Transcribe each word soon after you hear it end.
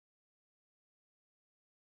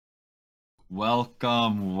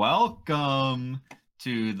Welcome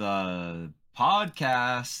to the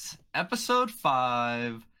podcast, episode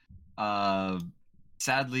 5.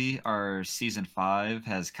 Sadly, our season 5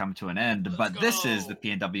 has come to an end, but this is the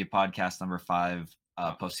PNW podcast number 5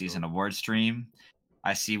 postseason award stream.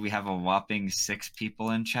 I see we have a whopping 6 people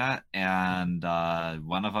in chat, and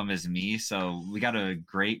one of them is me, so we got a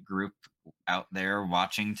great group out there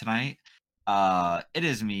watching tonight. It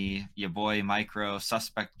is me, your boy Micro,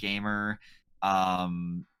 Suspect Gamer,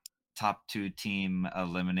 top 2 team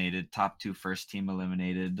eliminated, top 2 first team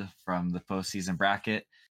eliminated from the postseason bracket.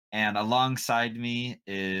 And alongside me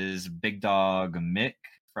is Big Dog Mick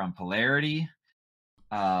from Polarity.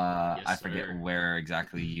 Yes, I forget where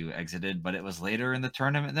exactly you exited, but it was later in the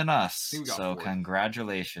tournament than us. So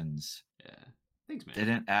congratulations. Yeah. Thanks, man.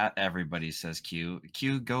 Didn't at everybody, says Q.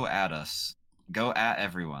 Q, go at us. Go at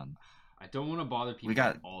everyone. I don't want to bother people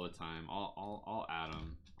all the time. I'll add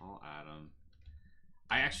them.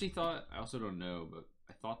 I actually thought, I also don't know, but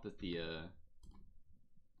I thought that the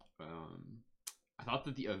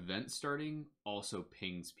event starting also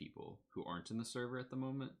pings people who aren't in the server at the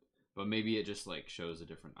moment, but maybe it just like shows a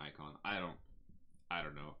different icon. I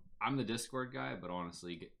don't know. I'm the Discord guy, but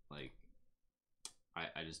honestly, like,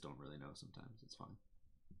 I just don't really know sometimes. It's fine.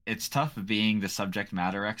 It's tough being the subject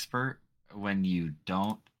matter expert when you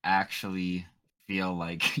don't actually feel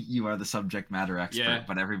like you are the subject matter expert,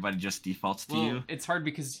 but everybody just defaults to you. It's hard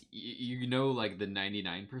because you know, like the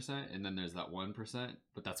 99%, and then there's that 1%,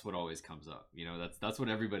 but that's what always comes up. You know, that's what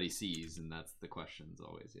everybody sees, and that's the questions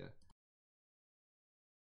always.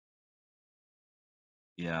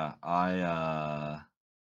 Yeah,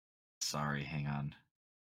 sorry, hang on.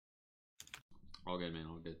 All good, man,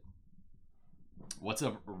 all good. What's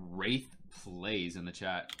up, Wraith Plays in the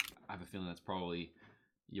chat? I have a feeling that's probably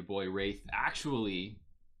your boy Wraith. Actually,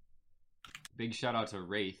 big shout out to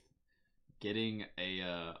Wraith getting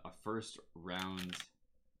a first round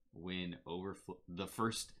win over the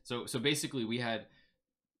first. So basically, we had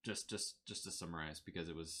just to summarize, because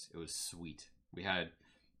it was sweet. We had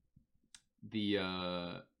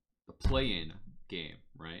the play-in game,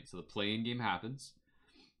 right? So the play-in game happens.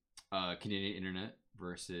 Canadian Internet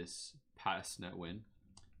versus Passnet Win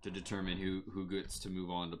to determine who gets to move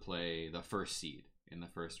on to play the first seed in the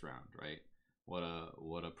first round, right? What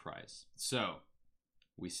a prize. So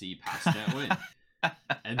we see Passnet Win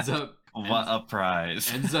ends up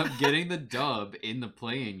getting the dub in the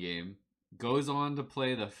play-in game, goes on to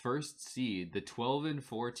play the first seed, the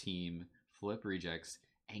 12-4 team Flip Rejects,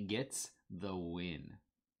 and gets the win.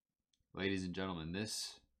 Ladies and gentlemen,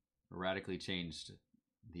 this radically changed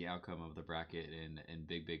the outcome of the bracket in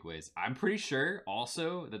big ways. I'm pretty sure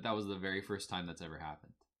also that was the very first time that's ever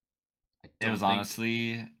happened. It was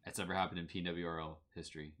honestly, it's ever happened in PNWRL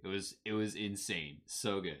history. It was insane.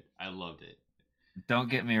 So good. I loved it. Don't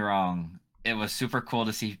get me wrong. It was super cool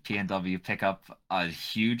to see PNW pick up a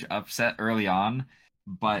huge upset early on,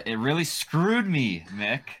 but it really screwed me,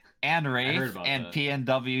 Mick, and Wraith, and that.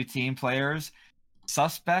 PNW team players.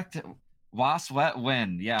 Suspect, Wasp Wet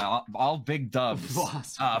win. Yeah, all big dubs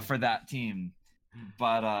for that team.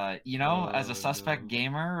 But, you know, as a Suspect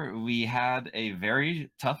gamer, we had a very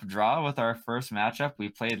tough draw with our first matchup. We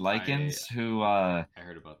played Lycans, who, I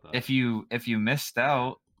heard about that. If you missed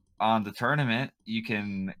out on the tournament, you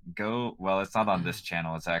can go, well, it's not on this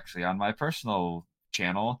channel. It's actually on my personal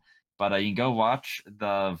channel. But you can go watch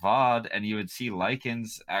the VOD, and you would see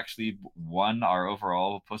Lycans actually won our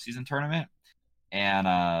overall postseason tournament.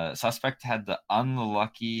 And Suspect had the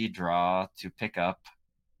unlucky draw to pick up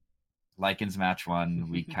Lycans match 1.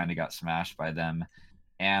 We kind of got smashed by them.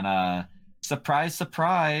 And surprise,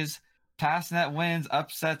 Passnet wins,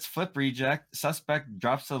 upsets Flip Reject. Suspect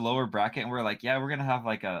drops to the lower bracket, and we're like, yeah, we're going to have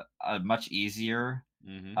like a much easier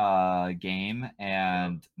game.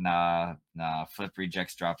 And nah, Flip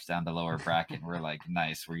Rejects drops down to lower bracket, and we're like,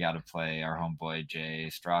 nice, we got to play our homeboy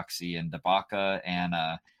Jay, Stroxy, and Dabaka. And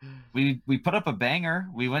we put up a banger.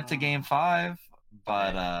 We went to game 5,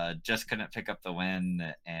 but just couldn't pick up the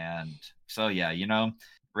win. And so, yeah, you know,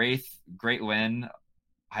 Wraith, great win.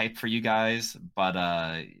 Hype for you guys,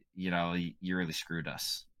 but you know, you really screwed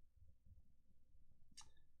us.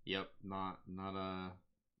 Yep, not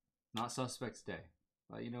Suspect's day.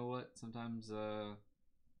 But you know what? Sometimes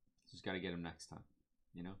just got to get him next time,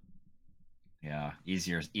 you know? Yeah,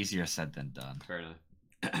 easier said than done. Fair enough.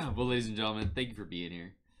 Well, ladies and gentlemen, thank you for being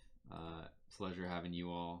here. Pleasure having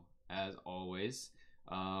you all, as always.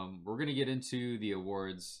 We're going to get into the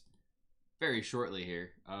awards very shortly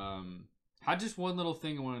here. Had just one little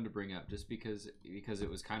thing I wanted to bring up, just because it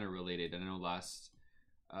was kind of related. I know I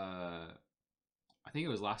think it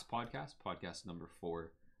was last podcast number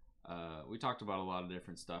 4. We talked about a lot of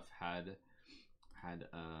different stuff. Had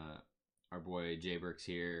our boy Jay Burks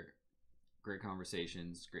here. Great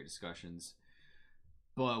conversations, great discussions.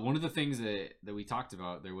 But one of the things that we talked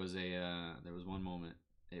about, there was one moment.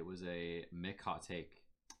 It was a Mick hot take,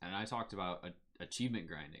 and I talked about achievement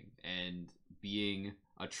grinding and being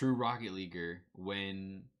a true Rocket Leaguer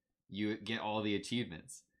when you get all the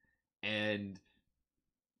achievements. And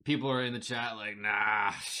people are in the chat like,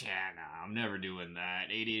 nah, I'm never doing that.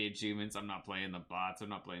 88 achievements. I'm not playing the bots. I'm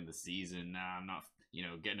not playing the season. Nah, I'm not,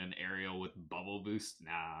 getting an aerial with bubble boost.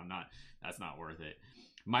 Nah, I'm not. That's not worth it.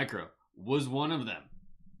 Micro was one of them.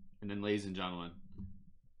 And then, ladies and gentlemen,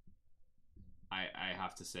 I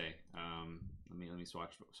have to say, let me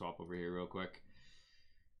swap over here real quick.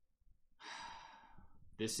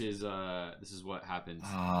 This is what happened.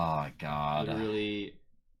 Oh God! Literally,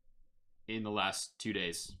 in the last 2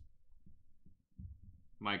 days,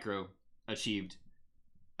 Micro achieved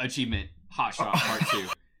achievement hot shot part 2.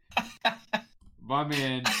 My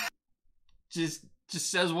man just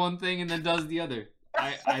says one thing and then does the other.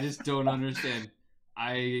 I just don't understand.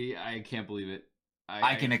 I can't believe it.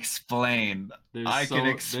 I can explain. There's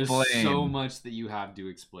so much that you have to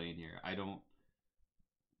explain here. I don't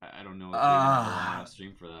know if you're gonna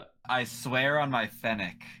stream for that. I swear on my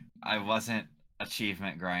Fennec, I wasn't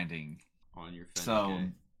achievement grinding. On your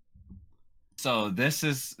Fennec. So this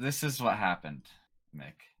is what happened,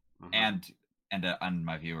 Mick, and on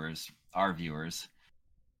my viewers, our viewers.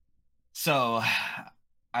 So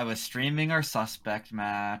I was streaming our suspect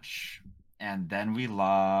match, and then we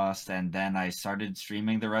lost, and then I started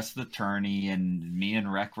streaming the rest of the tourney, and me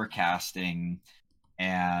and Rec were casting,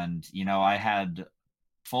 and I had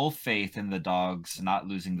full faith in the dogs not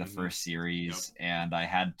losing the first series, and I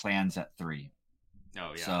had plans at 3.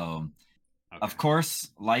 Oh yeah. So of course,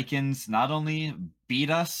 Lycans not only beat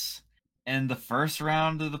us in the first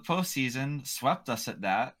round of the postseason, swept us at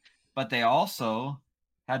that, but they also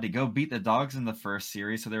had to go beat the dogs in the first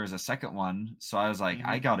series, so there was a second one. So I was like,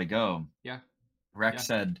 I gotta go. Yeah. Rex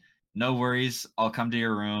said, no worries, I'll come to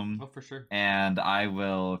your room. Oh, for sure. And I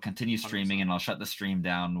will continue streaming 100%. And I'll shut the stream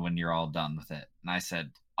down when you're all done with it. And I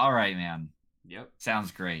said, all right, man. Yep.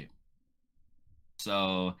 Sounds great.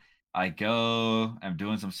 So I go, I'm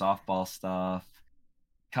doing some softball stuff,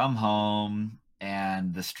 come home,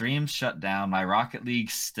 and the stream's shut down. My Rocket League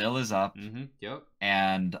still is up. Yep.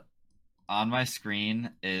 And on my screen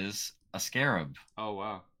is a scarab. Oh,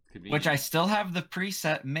 wow. Which I still have the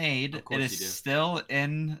preset made. It is still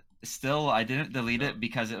I didn't delete it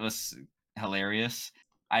because it was hilarious.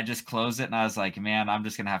 I just closed it and I was like, man, I'm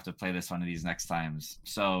just going to have to play this one of these next times.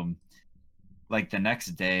 So like the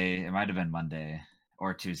next day, it might have been Monday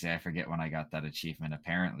or Tuesday, I forget when I got that achievement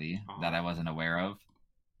apparently that I wasn't aware of.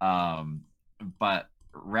 But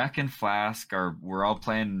Rec and Flask we're all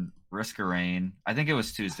playing Risk of Rain. I think it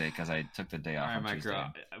was Tuesday because I took the day off. All right,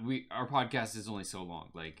 Micro. Our podcast is only so long.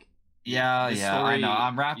 Like, yeah, I know.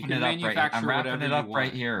 I'm wrapping it up right. I'm wrapping it up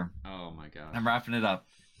right here. Oh my god. I'm wrapping it up.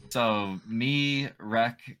 So me,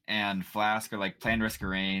 Rec, and Flask are like playing Risk of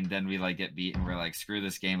Rain. Then we like get beat and we're like, screw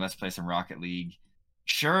this game. Let's play some Rocket League.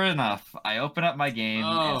 Sure enough, I open up my game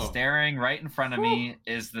and staring right in front of me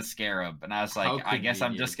is the Scarab, and I was like, I guess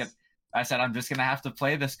I'm just gonna have to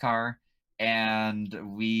play this car.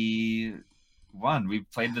 And we won. We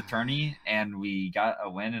played the tourney and we got a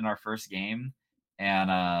win in our first game.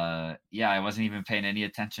 And I wasn't even paying any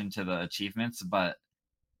attention to the achievements, but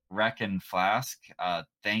Rec and Flask,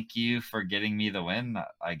 thank you for getting me the win,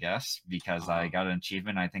 I guess, because I got an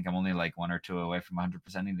achievement. I think I'm only like 1 or 2 away from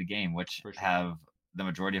 100%ing the game, which the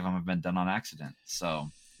majority of them have been done on accident. So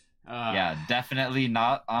definitely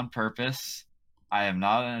not on purpose. I am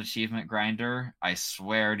not an achievement grinder. I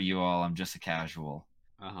swear to you all, I'm just a casual.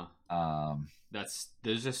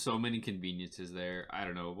 There's just so many conveniences there. I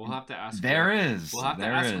don't know. We'll have to ask. We'll have to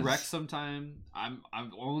ask Rex sometime. I'm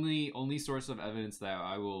only source of evidence that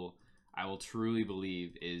I will truly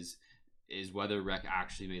believe is whether Rec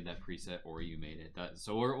actually made that preset or you made it.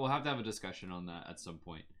 So we'll have to have a discussion on that at some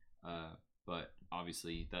point. But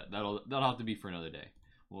obviously that'll have to be for another day.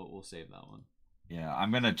 We'll save that one. Yeah,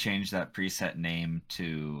 I'm gonna change that preset name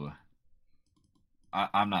to.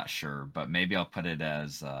 I'm not sure, but maybe I'll put it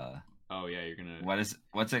as. Oh yeah, you're gonna.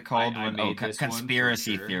 What's it called?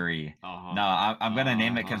 Conspiracy theory. No, I'm gonna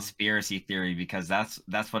name it conspiracy theory because that's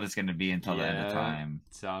what it's gonna be until the end of time.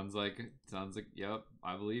 Sounds like. Yep,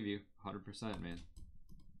 I believe you, 100%, man.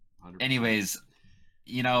 100%. Anyways,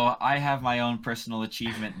 I have my own personal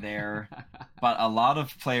achievement there, but a lot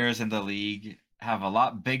of players in the league have a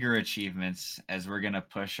lot bigger achievements as we're going to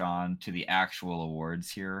push on to the actual awards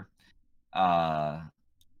here.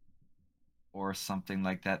 Or or something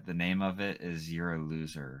like that. The name of it is You're a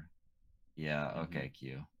Loser. Yeah, Mhm. okay,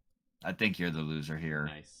 Q. I think you're the loser here.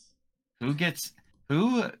 Nice.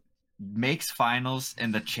 Who makes finals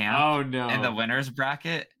in the champ Oh no. in the winners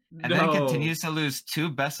bracket and then continues to lose 2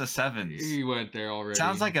 best of 7s? He went there already.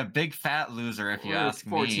 Sounds like a big fat loser if you ask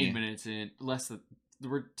 14 me. minutes in.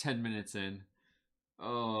 We're 10 minutes in.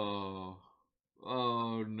 Oh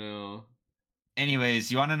no.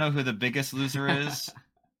 Anyways, you want to know who the biggest loser is?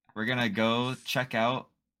 We're going to go check out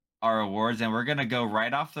our awards, and we're going to go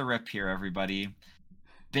right off the rip here, everybody.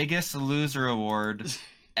 Biggest loser award,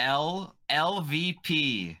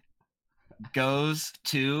 LVP, goes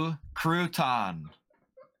to Crouton.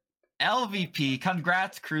 LVP,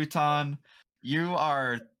 congrats, Crouton. You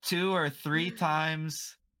are 2 or 3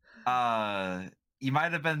 times. You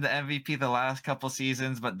might have been the MVP the last couple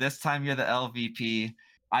seasons, but this time you're the LVP.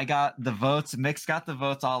 I got the votes. Mick's got the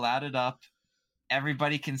votes all added up.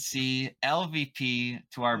 Everybody can see LVP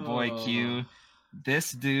to our boy Q.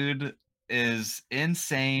 This dude is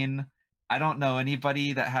insane. I don't know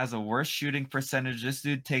anybody that has a worse shooting percentage. This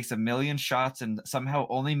dude takes 1 million shots and somehow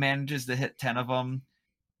only manages to hit 10 of them.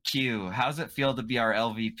 Q, how's it feel to be our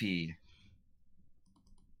LVP?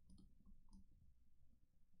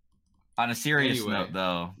 On a serious note,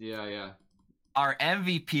 though. Yeah. Our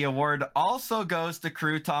MVP award also goes to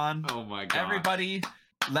Crouton. Oh my god. Everybody,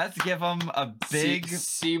 let's give him a big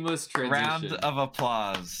seamless transition. Round of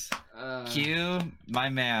applause. Q, my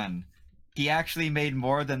man. He actually made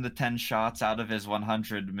more than the 10 shots out of his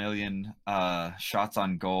 100 million shots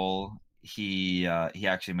on goal. He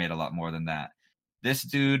actually made a lot more than that. This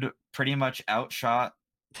dude pretty much outshot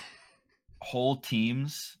whole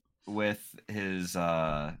teams with his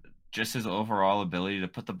just his overall ability to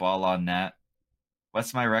put the ball on net.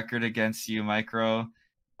 What's my record against you, Micro?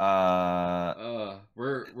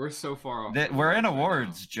 We're so far off. We're in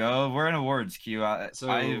awards, Joe. We're in awards, Q. So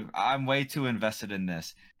I'm way too invested in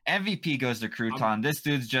this. MVP goes to Crouton. This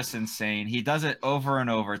dude's just insane. He does it over and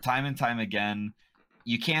over, time and time again.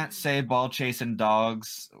 You can't say ball chasing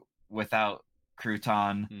dogs without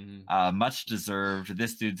Crouton. Mm-hmm. Much deserved.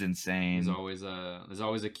 This dude's insane. There's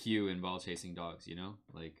always a Q in ball chasing dogs, you know?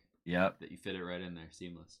 Like, yep. That you fit it right in there,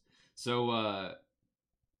 seamless. So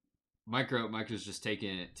Micro's just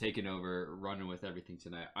taking over, running with everything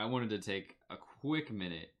tonight. I wanted to take a quick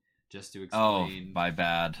minute just to explain. Oh, my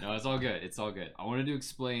bad. No, it's all good. It's all good. I wanted to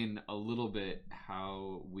explain a little bit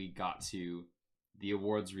how we got to the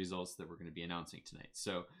awards results that we're going to be announcing tonight.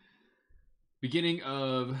 So, beginning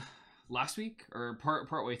of last week, or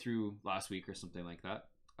partway through last week, or something like that,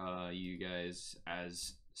 you guys,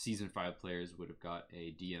 as season 5 players, would have got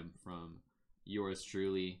a DM from yours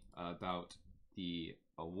truly about the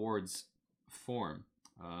awards form,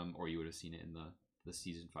 or you would have seen it in the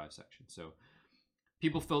season 5 section. So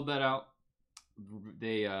people filled that out.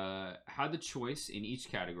 They had the choice in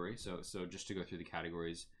each category. So just to go through the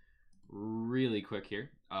categories really quick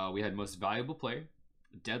here, we had most valuable player,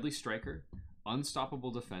 deadly striker,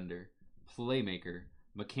 unstoppable defender, playmaker,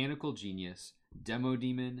 mechanical genius, demo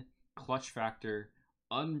demon, clutch factor,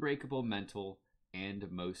 unbreakable mental,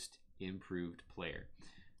 and most improved player.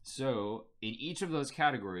 So in each of those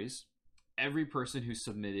categories, every person who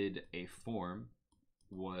submitted a form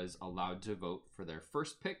was allowed to vote for their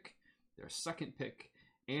first pick, their second pick,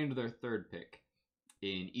 and their third pick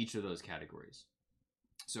in each of those categories.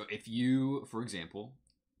 So if you, for example,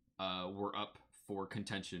 were up for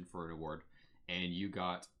contention for an award and you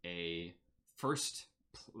got a first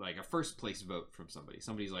place vote from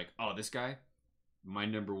somebody's like, oh, this guy, my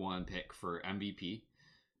number 1 pick for MVP,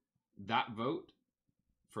 that vote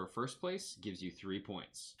for first place gives you 3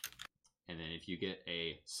 points. And then if you get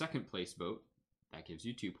a second place vote, that gives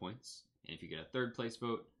you 2 points. And if you get a third place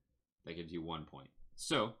vote, that gives you 1 point.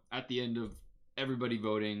 So at the end of everybody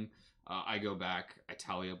voting, I go back, I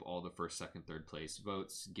tally up all the first, second, third place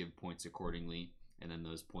votes, give points accordingly, and then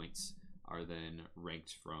those points are then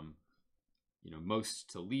ranked from,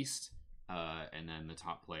 most to least, and then the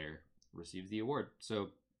top player receives the award. So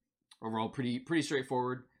overall, pretty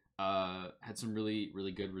straightforward. Had some really,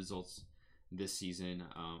 really good results this season.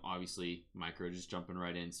 Obviously, Micro just jumping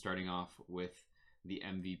right in, starting off with the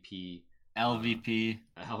MVP. LVP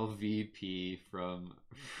from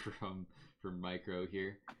Micro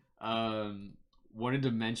here. Wanted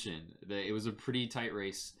to mention that it was a pretty tight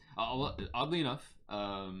race. Oddly enough,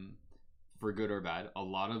 for good or bad, a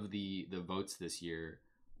lot of the votes this year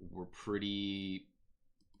were pretty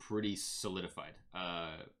solidified.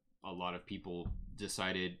 A lot of people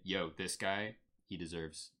decided, this guy, he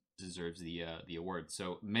deserves the award.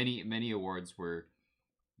 So many awards were,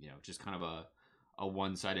 just kind of a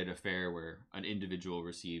one-sided affair where an individual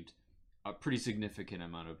received a pretty significant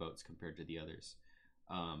amount of votes compared to the others.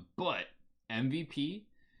 But MVP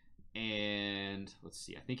and let's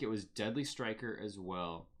see, I think it was Deadly Striker as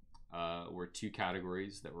well, were two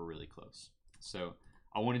categories that were really close. So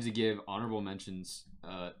I wanted to give honorable mentions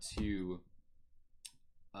to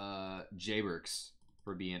Jayberks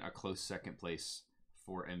for being a close second place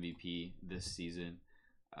for MVP this season.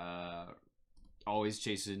 Always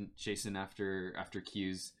chasing after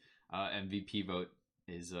Q's MVP vote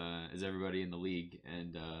is everybody in the league,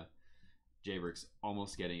 and Jayberks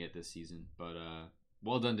almost getting it this season. But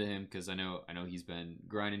well done to him, because I know he's been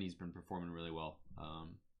grinding, he's been performing really well.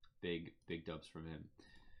 Big dubs from him.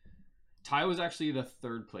 Ty was actually the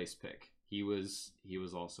third place pick. He was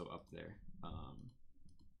also up there.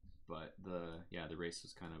 But the race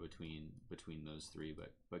was kind of between those three,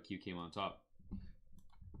 but Q came on top.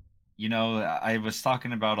 You know, I was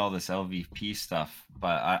talking about all this LVP stuff,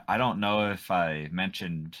 but I don't know if I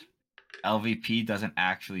mentioned LVP doesn't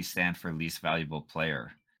actually stand for least valuable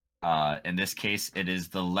player. In this case, it is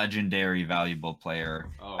the legendary valuable player.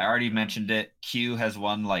 Oh, I already mentioned it. Q has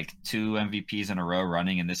won like 2 MVPs in a row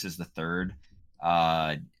running, and this is the third.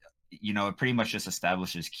 You know, it pretty much just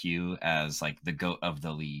establishes Q as like the GOAT of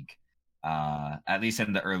the league, at least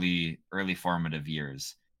in the early formative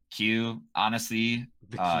years. Q, honestly,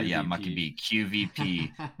 yeah, Mucky B,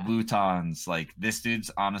 QVP, Wutons, like this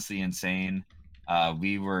dude's honestly insane.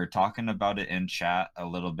 We were talking about it in chat a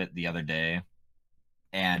little bit the other day,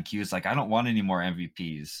 and Q's like, I don't want any more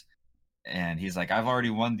MVPs. And he's like, I've already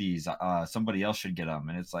won these. Somebody else should get them.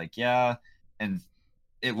 And it's like, yeah, and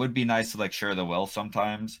it would be nice to like share the wealth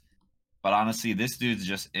sometimes. But honestly, this dude's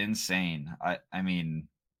just insane. I mean,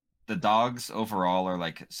 the dogs overall are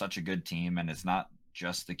like such a good team, and it's not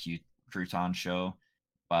just the Crouton show,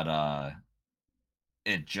 but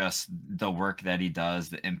it just the work that he does,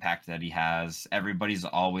 the impact that he has. Everybody's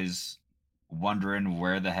always wondering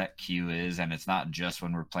where the heck Q is, and it's not just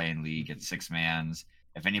when we're playing League, it's 6-mans.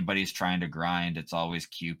 If anybody's trying to grind, it's always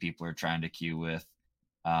Q people are trying to queue with.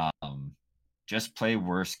 Just play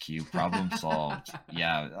worse, Q. Problem solved.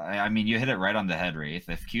 Yeah, I mean, you hit it right on the head, Wraith.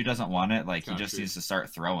 If Q doesn't want it, like, he just needs to start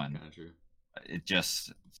throwing. It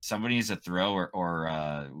just, somebody needs to throw,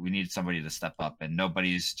 or we need somebody to step up, and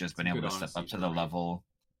nobody's just been able to step up to the level.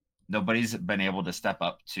 Nobody's been able to step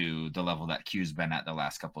up to the level that Q's been at the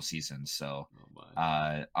last couple seasons. So,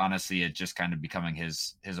 honestly, it just kind of becoming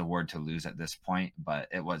his award to lose at this point. But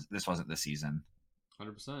this wasn't the season.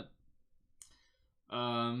 100%.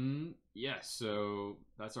 Yeah. So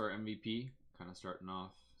that's our MVP. Kind of starting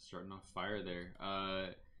off fire there.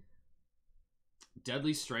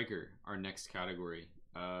 Deadly Striker, our next category.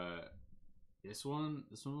 This one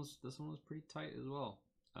was pretty tight as well.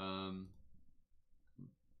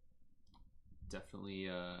 Definitely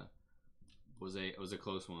was a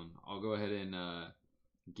close one. I'll go ahead and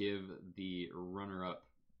give the runner-up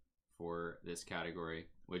for this category,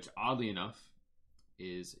 which oddly enough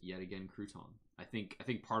is yet again Crouton. I think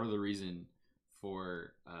part of the reason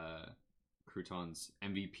for Crouton's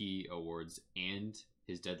MVP awards and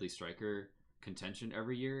his Deadly Striker contention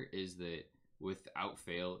every year is that without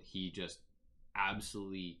fail, he just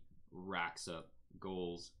absolutely racks up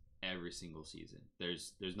goals every single season.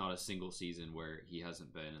 There's not a single season where he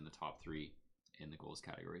hasn't been in the top 3 in the goals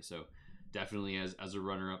category. So definitely as a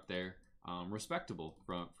runner up there, respectable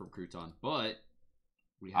from Crouton. But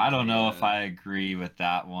I don't know if I agree with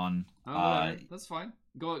that one. That's fine.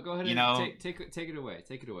 Go ahead and take it away.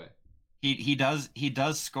 Take it away. He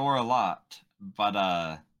does score a lot,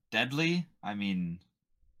 but Deadly, I mean,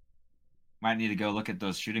 might need to go look at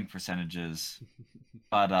those shooting percentages.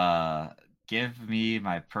 But give me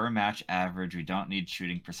my per match average. We don't need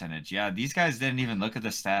shooting percentage. Yeah, these guys didn't even look at the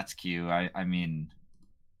stats, Q. I mean,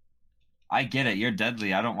 I get it. You're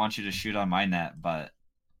Deadly. I don't want you to shoot on my net, but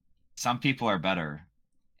some people are better.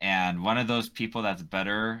 And one of those people that's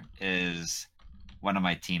better is one of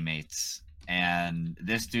my teammates. And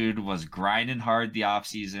this dude was grinding hard the off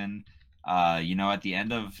season. You know, at the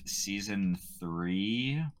end of season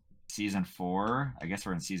 3, season 4, I guess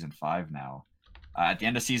we're in season 5 now. At the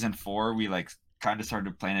end of season 4, we like kind of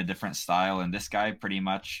started playing a different style, and this guy pretty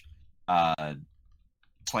much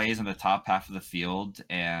plays in the top half of the field,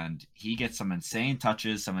 and he gets some insane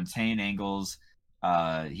touches, some insane angles.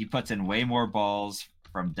 He puts in way more balls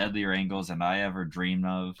from deadlier angles than I ever dreamed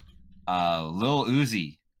of. Lil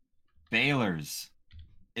Uzi, Baylor's,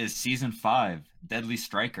 is season 5 Deadly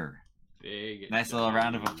Striker. Nice little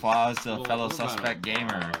round of applause to a fellow suspect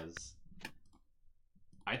gamer.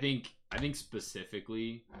 I think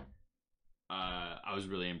specifically, I was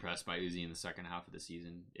really impressed by Uzi in the second half of the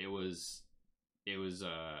season. It was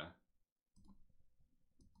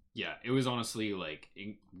Yeah, it was honestly like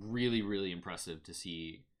really, really impressive to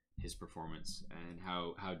see his performance and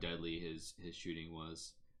how deadly his shooting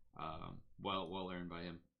was. Well earned by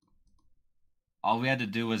him. All we had to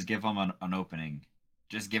do was give him an opening.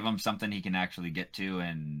 Just give him something he can actually get to,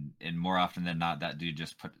 and more often than not, that dude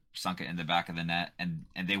just sunk it in the back of the net, and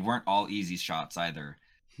they weren't all easy shots either.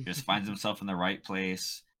 Just finds himself in the right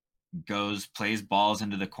place, plays balls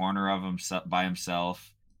into the corner of him by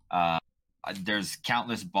himself. There's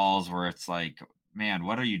countless balls where it's like, man,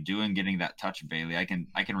 what are you doing getting that touch, Bailey? I can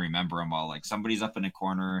remember them all. Like somebody's up in a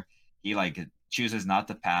corner, he like chooses not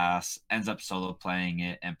to pass, ends up solo playing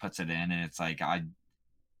it and puts it in, and it's like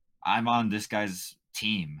I'm on this guy's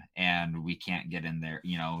team and we can't get in there.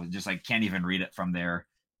 Just like can't even read it from there.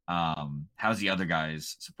 How's the other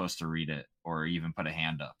guys supposed to read it or even put a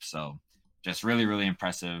hand up? So just really, really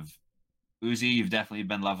impressive. Uzi, you've definitely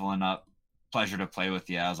been leveling up. Pleasure to play with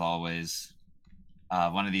you as always.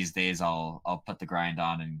 One of these days I'll put the grind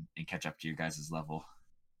on and catch up to your guys' level.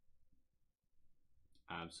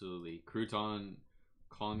 Absolutely. Crouton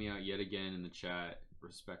calling me out yet again in the chat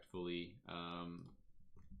respectfully.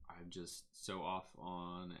 I'm just so off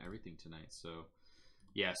on everything tonight. So,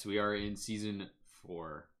 yes, we are in season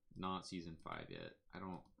 4, not season 5 yet.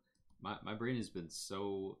 My brain has been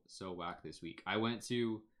so whack this week.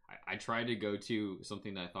 I tried to go to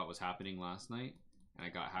something that I thought was happening last night, and I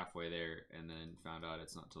got halfway there and then found out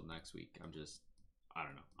it's not till next week. I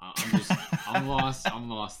don't know. I'm lost. I'm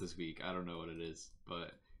lost this week. I don't know what it is,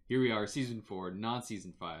 but here we are, season 4, not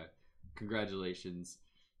season 5. Congratulations,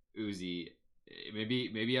 Uzi.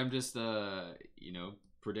 Maybe I'm just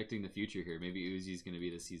predicting the future here. Maybe Uzi's going to be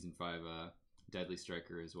the season 5 deadly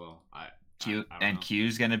striker as well.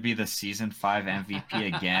 Q's going to be the season 5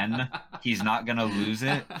 MVP again. He's not going to lose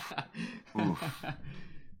it. Oof.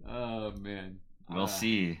 Oh man, we'll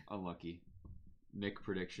see. Unlucky. Mick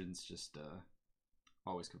predictions just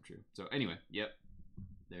always come true. So anyway, yep,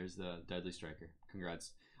 there's the deadly striker.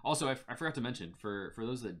 Congrats. Also, I forgot to mention for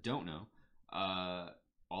those that don't know,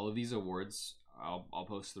 all of these awards, I'll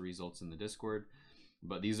post the results in the Discord,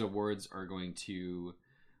 but these awards are going to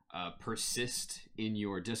persist in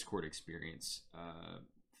your Discord experience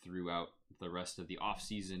throughout the rest of the off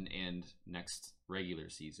season and next regular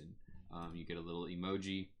season. You get a little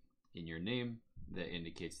emoji in your name that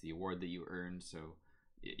indicates the award that you earned. So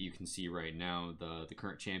you can see right now the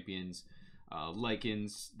current champions,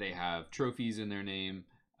 Lycans, they have trophies in their name.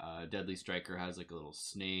 Deadly Striker has like a little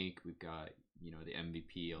snake. We've got the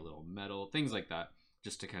MVP, a little medal, things like that,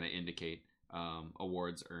 just to kind of indicate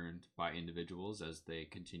awards earned by individuals as they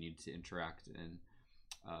continue to interact and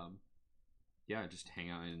just hang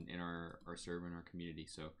out in our server and our community.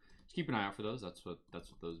 So just keep an eye out for those. That's what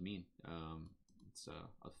those mean. It's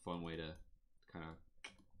a fun way to kind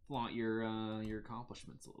of flaunt your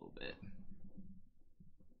accomplishments a little bit.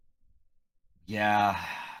 Yeah,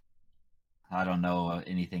 I don't know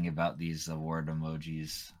anything about these award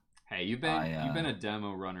emojis. Hey, you've been a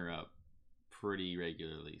demo runner-up pretty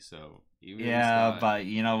regularly, so but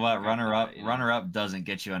you know what, runner-up doesn't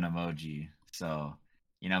get you an emoji. So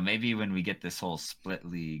maybe when we get this whole split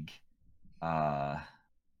league,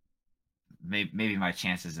 maybe my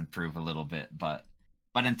chances improve a little bit. But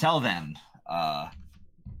until then,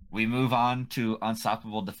 we move on to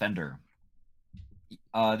Unstoppable Defender.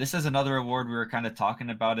 This is another award. We were kind of talking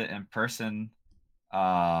about it in person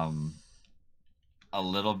a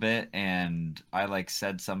little bit, and I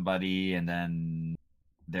said somebody, and then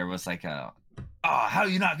there was like how are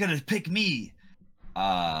you not gonna pick me?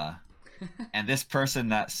 And this person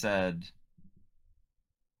that said,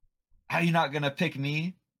 how you not gonna pick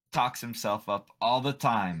me, talks himself up all the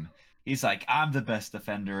time. He's like, I'm the best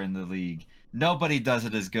defender in the league. Nobody does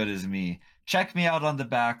it as good as me. Check me out on the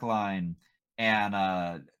back line.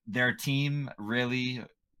 And their team really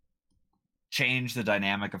changed the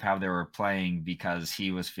dynamic of how they were playing because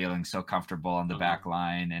he was feeling so comfortable on the back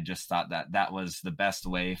line and just thought that was the best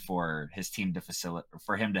way for his team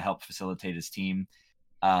for him to help facilitate his team.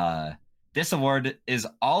 This award is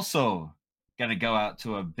also going to go out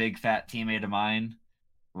to a big fat teammate of mine,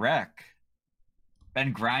 Rec.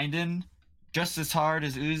 Been grinding just as hard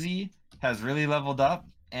as Uzi, has really leveled up,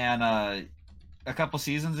 and a couple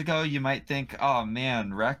seasons ago, you might think, oh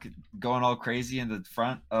man, Rec going all crazy in the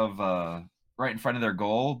front of right in front of their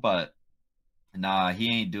goal, but nah, he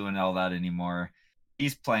ain't doing all that anymore.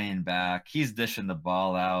 He's playing back. He's dishing the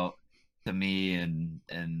ball out to me and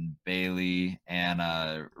Bailey,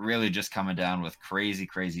 and really just coming down with crazy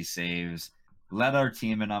saves. Led our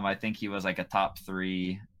team in him. I think he was like a top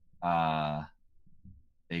 3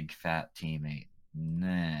 big fat teammate.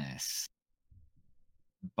 Nice.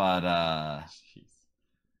 But Jeez.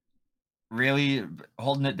 really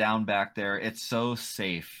holding it down back there. It's so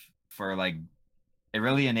safe for like, it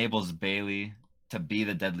really enables Bailey to be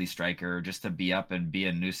the deadly striker, just to be up and be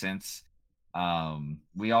a nuisance.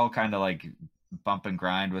 We all kind of like bump and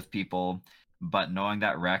grind with people, but knowing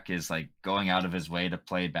that Rec is like going out of his way to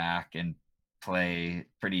play back and play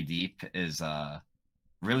pretty deep is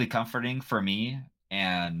really comforting for me.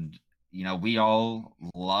 And we all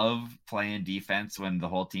love playing defense when the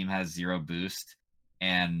whole team has zero boost.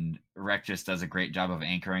 And Rec just does a great job of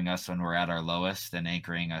anchoring us when we're at our lowest and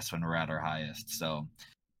anchoring us when we're at our highest. So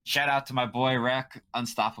shout out to my boy Rec,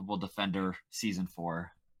 unstoppable defender, season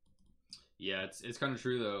 4. Yeah, it's kind of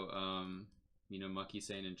true though. Mucky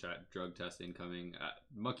saying in chat, drug testing coming.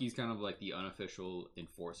 Mucky's kind of like the unofficial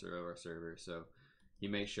enforcer of our server, so he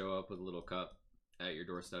may show up with a little cup at your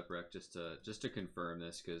doorstep, Rec, just to confirm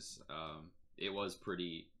this, because it was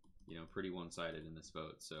pretty one-sided in this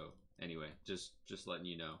vote. So anyway, just letting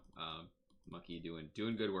you know, Mucky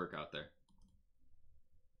doing good work out there.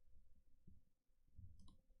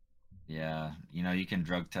 Yeah, you can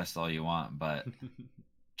drug test all you want, but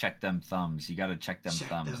check them thumbs. You got to check them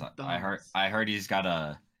thumbs. I heard he's got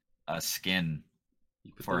a skin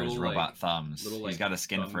for his robot thumbs. He's got a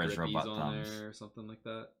skin for his robot thumbs or something like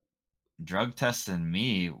that. Drug testing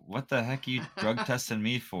me? What the heck are you drug testing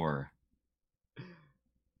me for?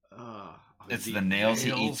 It's the nails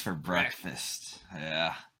he eats for breakfast.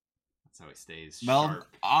 Yeah. That's how he stays sharp.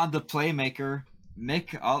 On the playmaker,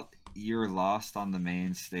 Mick, you're lost on the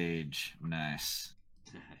main stage. Nice.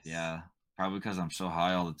 Yeah. Probably because I'm so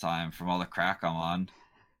high all the time from all the crack I'm on.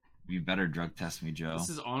 You better drug test me, Joe. This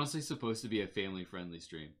is honestly supposed to be a family-friendly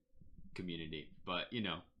stream community, but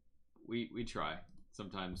we try.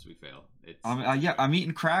 Sometimes we fail. I'm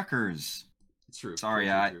eating crackers. It's true. Sorry,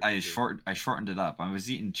 I shortened it up. I was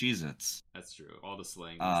eating Cheez-Its. That's true. All the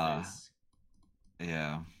slang these days.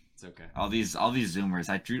 Yeah. It's okay. All these Zoomers.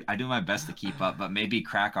 I do my best to keep up, but maybe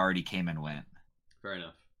crack already came and went. Fair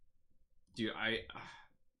enough. Dude,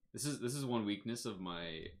 this is one weakness of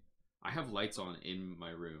my. I have lights on in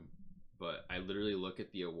my room, but I literally look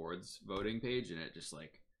at the awards voting page and it just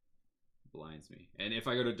like blinds me. And if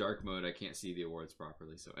I go to dark mode, I can't see the awards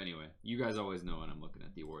properly. So anyway, you guys always know when I'm looking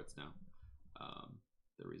at the awards now,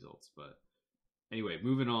 the results. But anyway,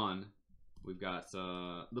 moving on, we've got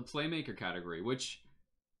the playmaker category, which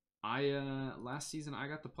I last season I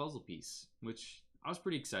got the puzzle piece, which I was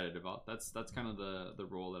pretty excited about. That's kind of the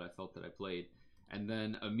role that I felt that I played. And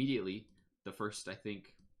then immediately, the first, I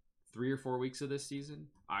think, 3 or 4 weeks of this season,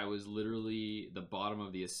 I was literally the bottom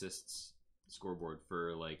of the assists scoreboard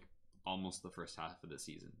for like almost the first half of the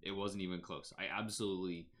season. It wasn't even close. I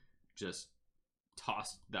absolutely just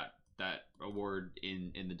tossed that award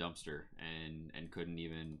in the dumpster and couldn't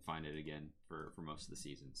even find it again for most of the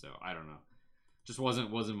season. So I don't know. Just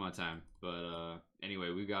wasn't my time. But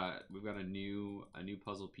anyway, we've got a new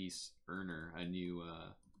puzzle piece earner, a new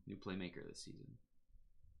playmaker this season.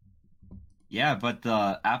 Yeah, but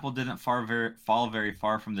the apple didn't fall very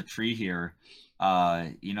far from the tree here.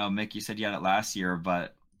 Mick, you said you had it last year,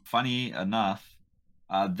 but funny enough,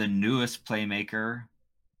 the newest playmaker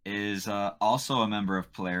is also a member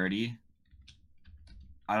of Polarity.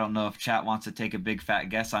 I don't know if chat wants to take a big fat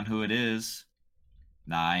guess on who it is.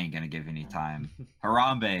 Nah, I ain't gonna give any time.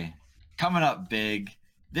 Harambe, coming up big.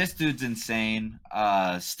 This dude's insane.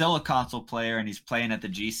 Still a console player, and he's playing at the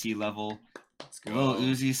GC level. Let's go. Lil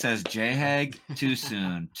Uzi says, J-Hag, too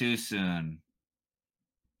soon.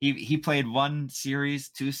 He played 1 series,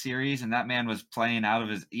 2 series, and that man was playing out of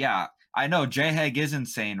his... Yeah, I know, J-Hag is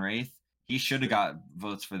insane, Wraith. He should have got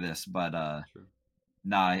votes for this, but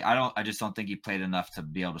nah, I just don't think he played enough to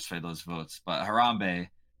be able to sway those votes. But Harambe,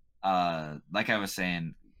 like I was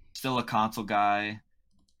saying, still a console guy,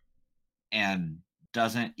 and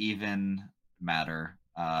doesn't even matter.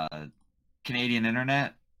 Canadian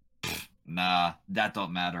internet, nah, that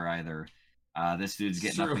don't matter either. This dude's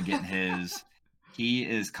getting up and getting his. He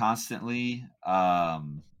is constantly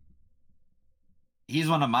he's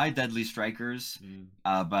one of my deadly strikers,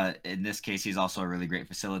 but in this case he's also a really great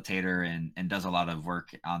facilitator and does a lot of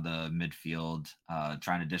work on the midfield,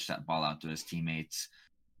 trying to dish that ball out to his teammates.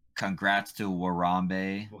 Congrats to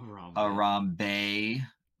Harambe.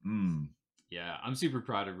 Yeah, I'm super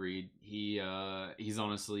proud of Reed. He's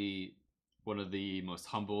honestly one of the most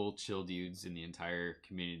humble, chill dudes in the entire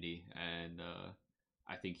community, and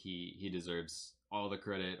I think he deserves all the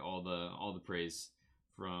credit, all the praise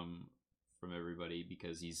from everybody,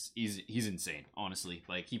 because he's insane, honestly.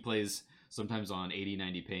 Like, he plays sometimes on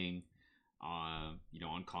 80-90 ping,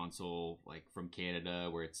 on console, like from Canada,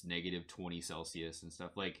 where it's -20 Celsius and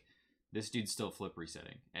stuff. Like, this dude's still flip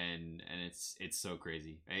resetting, and it's so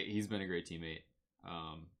crazy. He's been a great teammate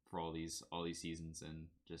for all these seasons, and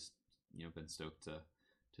just been stoked to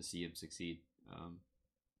see him succeed.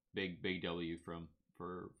 Big W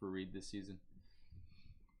for Reed this season.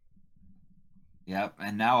 Yep,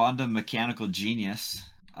 and now on to Mechanical Genius.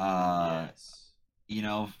 Yes.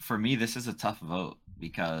 For me, this is a tough vote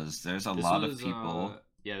because there's a lot of people.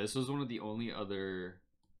 This was one of the only other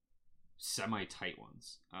semi-tight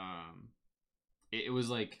ones. It was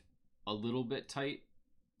like a little bit tight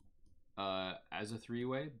as a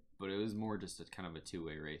three-way, but it was more just a kind of a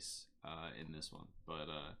two-way race in this one. But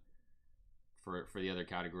for the other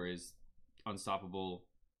categories, Unstoppable,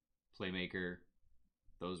 Playmaker,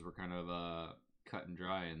 those were kind of cut and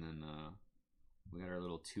dry, and then we got our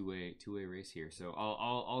little two-way race here. So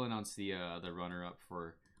I'll announce the runner-up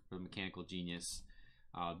for the Mechanical Genius.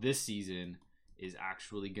 This season is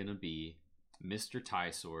actually gonna be Mr.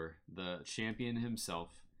 Tysaur, the champion himself.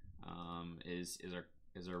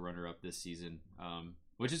 Is our runner-up this season,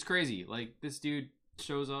 which is crazy. Like, this dude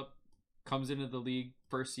shows up, comes into the league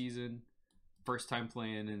first season, first time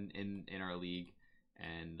playing in our league,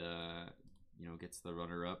 and gets the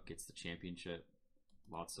runner-up, gets the championship.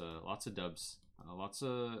 Lots of dubs, lots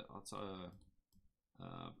of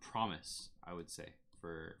promise, I would say,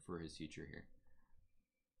 for his future here.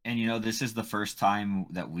 And this is the first time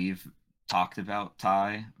that we've talked about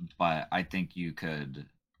Ty, but I think you could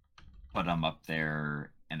put him up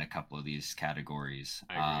there in a couple of these categories.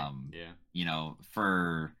 I agree.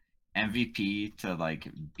 For MVP to like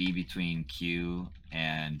be between Q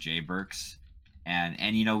and J Burks, and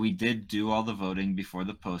we did do all the voting before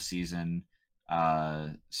the postseason.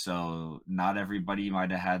 So not everybody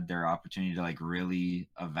might have had their opportunity to like really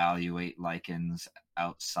evaluate Lycans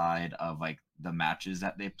outside of like the matches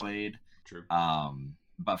that they played. True.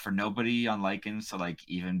 But for nobody on Lycans to like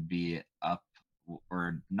even be up,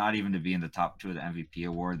 or not even to be in the top 2 of the MVP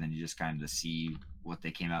award, then you just kind of see what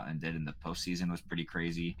they came out and did in the postseason was pretty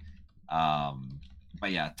crazy.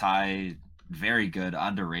 But yeah, Ty, very good,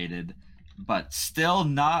 underrated, but still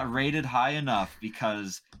not rated high enough,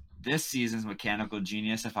 because this season's Mechanical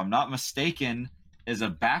Genius, if I'm not mistaken, is a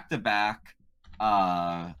back-to-back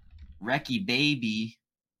Reki Baby.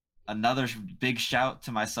 Another big shout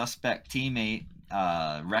to my suspect teammate.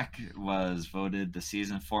 Rek was voted the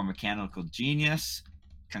season 4 Mechanical Genius.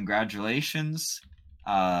 Congratulations.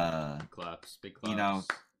 Claps, big claps.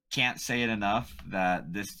 Can't say it enough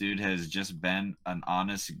that this dude has just been an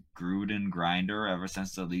honest Gruden grinder ever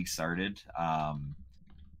since the league started.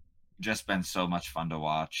 Just been so much fun to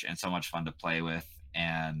watch and so much fun to play with,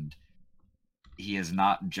 and he is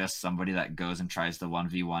not just somebody that goes and tries to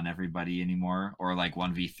 1v1 everybody anymore, or like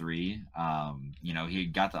 1v3. He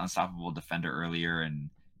got the Unstoppable Defender earlier, and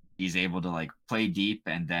he's able to like play deep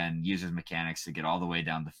and then use his mechanics to get all the way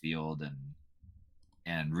down the field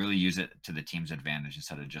and really use it to the team's advantage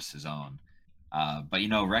instead of just his own. But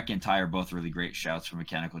Rek and Ty are both really great shouts for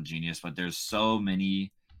Mechanical Genius, but there's so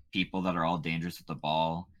many people that are all dangerous with the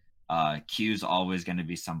ball. Q's always going to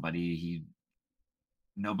be somebody.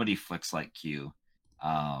 Nobody flicks like Q.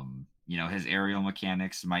 His aerial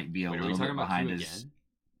mechanics might be a little bit behind his.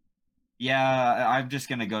 Yeah, I'm just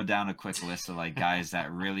gonna go down a quick list of like guys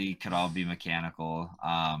that really could all be mechanical.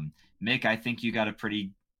 Mick, I think you got a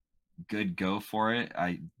pretty good go for it.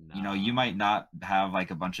 You might not have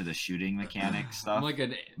like a bunch of the shooting mechanic stuff. I'm like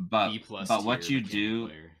an but B+ but what you do,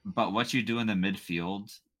 player. but what you do in the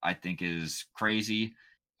midfield, I think is crazy.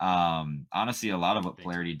 Honestly, a lot of what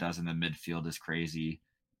Polarity does in the midfield is crazy.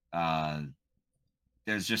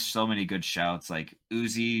 There's just so many good shouts. Like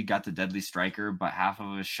Uzi got the Deadly Striker, but half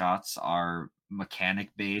of his shots are mechanic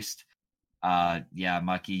based. Yeah,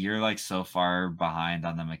 Mucky, you're like so far behind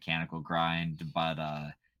on the mechanical grind, but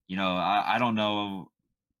I don't know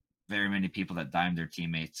very many people that dime their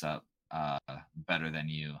teammates up better than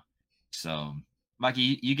you. So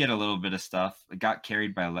Mucky, you get a little bit of stuff. It got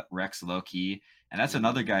carried by Rex Low-Key, and that's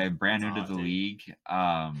another guy brand new to the league.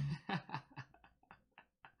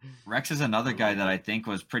 Rex is another guy that I think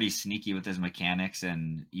was pretty sneaky with his mechanics,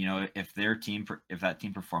 and if that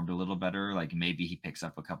team performed a little better, like maybe he picks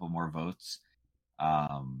up a couple more votes.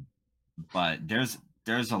 But there's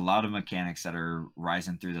a lot of mechanics that are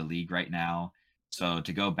rising through the league right now. So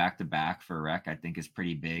to go back to back for Rec, I think is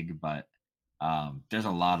pretty big. But there's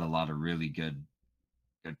a lot of really good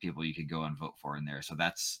people you could go and vote for in there. So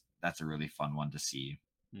that's a really fun one to see.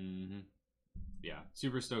 Mm-hmm. Yeah,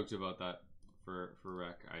 super stoked about that for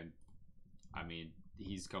Rec. I mean,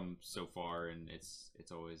 he's come so far, and it's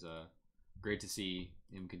always great to see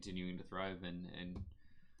him continuing to thrive and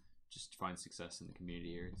just find success in the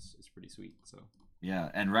community here. It's pretty sweet. So Yeah,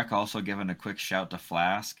 and Rec also giving a quick shout to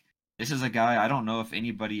Flask. This is a guy I don't know if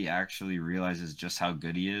anybody actually realizes just how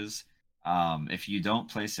good he is. If you don't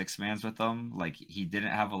play six mans with him, like he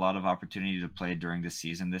didn't have a lot of opportunity to play during the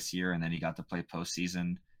season this year, and then he got to play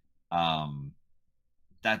postseason. Um,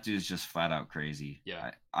 that dude's just flat out crazy.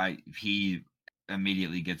 Yeah. He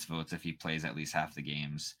immediately gets votes if he plays at least half the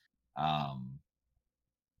games. Um,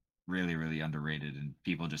 really, really underrated, and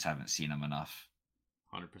people just haven't seen him enough.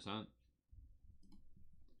 100%.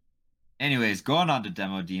 Anyways, going on to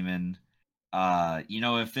Demo Demon.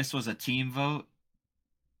 If this was a team vote,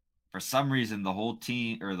 for some reason the whole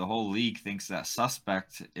team or the whole league thinks that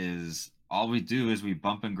Suspect is all we do is we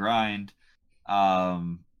bump and grind.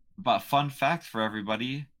 But fun fact for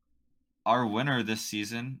everybody, our winner this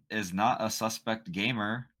season is not a Suspect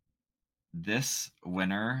gamer. This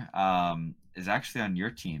winner is actually on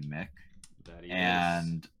your team, Mick. That he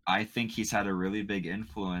And is. I think he's had a really big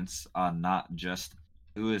influence on not just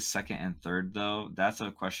who is second and third, though. That's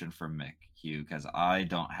a question for Mick, Hugh, because I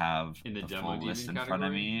don't have In the the demo full list demon in front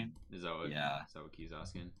of category? me. Is that what? Yeah. Is that what Key's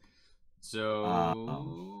asking? Um,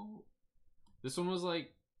 So this one was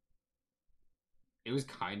like, it was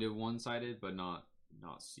kind of one-sided, but not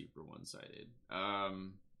super one-sided.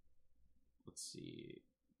 Let's see.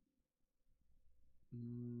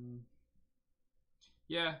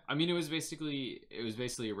 Yeah, I mean it was basically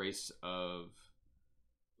a race of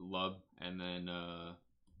Lub, and then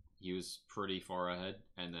he was pretty far ahead,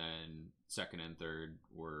 and then second and third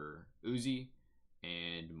were Uzi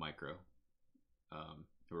and Micro,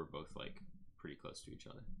 who were both like pretty close to each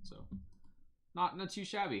other. So not too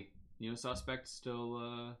shabby. Suspect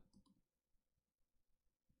still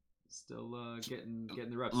getting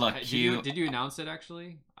the reps. Look, Hugh. Did you announce it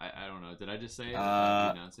actually? I don't know. Did I just say it?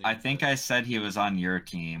 I think I said he was on your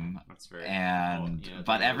team. That's fair. And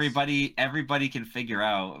but everybody can figure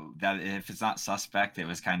out that if it's not Suspect, it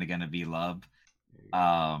was kind of going to be Lub.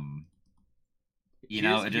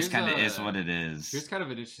 It just kind of is what it is. Here's kind of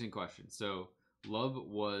an interesting question. So Lub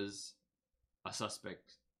was a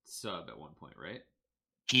Suspect sub at one point, right?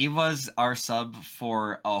 He was our sub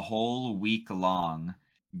for a whole week long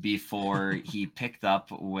before he picked up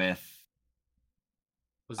with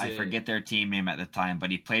I forget their team name at the time, but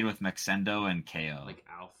he played with Maxendo and KO. Like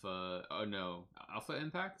Alpha. Oh no, Alpha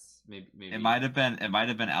Impacts. Maybe it might have been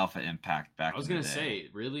Alpha Impact back. I was gonna say,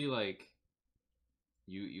 really, like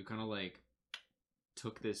you kind of like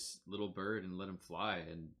took this little bird and let him fly,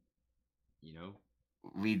 and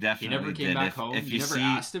we definitely he never came did. back home. You never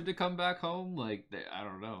asked him to come back home. Like I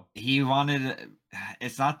don't know. He wanted.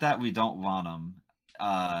 It's not that we don't want him.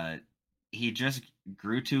 He just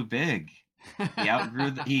grew too big. He outgrew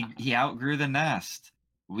the nest.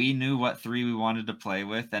 We knew what three we wanted to play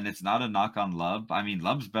with, and it's not a knock on Lub. I mean,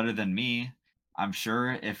 Lub's better than me. I'm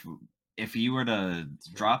sure if you were to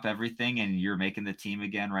drop everything and you're making the team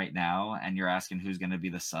again right now, and you're asking who's going to be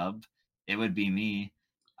the sub, it would be me.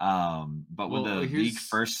 But when the league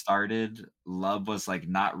first started, Lub was like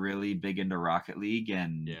not really big into Rocket League,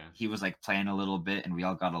 and he was like playing a little bit, and we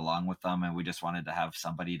all got along with them, and we just wanted to have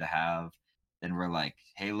somebody to have. Then we're like,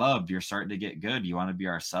 "Hey, Lub, you're starting to get good. You want to be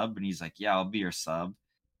our sub?" And he's like, "Yeah, I'll be your sub."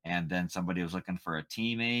 And then somebody was looking for a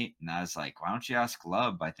teammate, and I was like, "Why don't you ask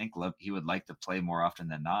Lub? I think Lub he would like to play more often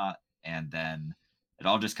than not." And then it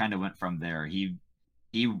all just kind of went from there. He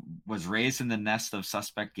was raised in the nest of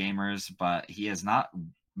Suspect gamers, but he has not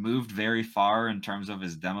moved very far in terms of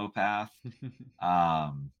his demo path.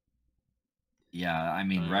 Yeah, I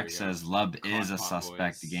mean, Rex says Lub is a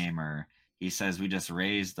Suspect gamer. He says we just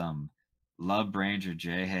raised them. Lub Ranger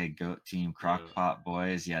J, hey, Goat Team, Crockpot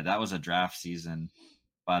Boys. Yeah, that was a draft season.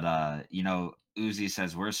 But Uzi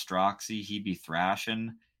says where's Stroxy? He be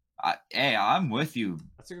thrashing. Hey, I'm with you.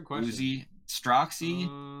 That's a good question. Uzi. Stroxy,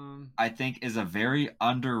 I think, is a very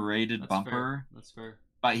underrated bumper. That's fair.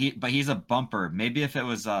 But he's a bumper. Maybe if it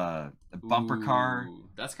was a bumper car,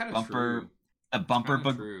 that's kind of true. The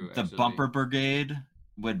bumper brigade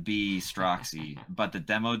would be Stroxy, but the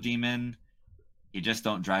demo demon, he just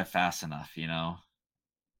don't drive fast enough,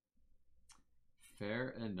 Fair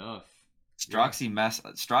enough.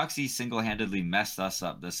 Stroxy single-handedly messed us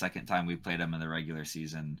up the second time we played him in the regular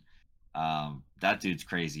season. That dude's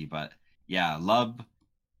crazy, but yeah, Lub,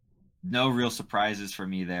 no real surprises for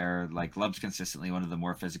me there. Like, Lub's consistently one of the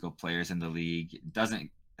more physical players in the league. Doesn't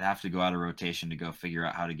have to go out of rotation to go figure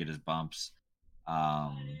out how to get his bumps.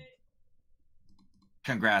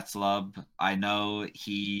 Congrats, Lub. I know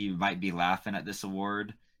he might be laughing at this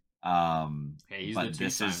award. Hey, he's the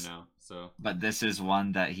two-time now, so. But this is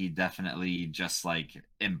one that he definitely just like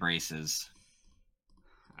embraces.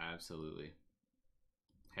 Absolutely.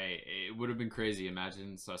 Hey, it would have been crazy.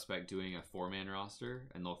 Imagine Suspect doing a 4-man roster,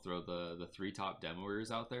 and they'll throw the 3 top demoers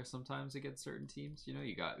out there sometimes against certain teams. You know,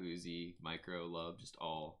 you got Uzi, Micro, Love,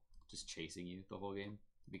 just chasing you the whole game.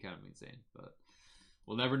 It'd be kind of insane, but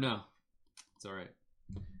we'll never know. It's all right.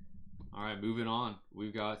 All right, moving on.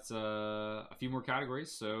 We've got a few more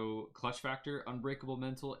categories. So, clutch factor, unbreakable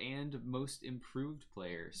mental, and most improved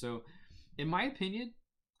player. So, in my opinion,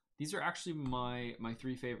 these are actually my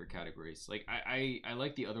 3 favorite categories. Like I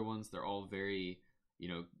like the other ones. They're all very,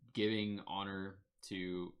 giving honor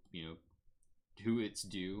to, who it's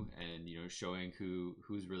due, and showing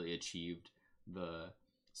who's really achieved the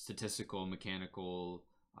statistical, mechanical,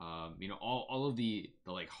 all of the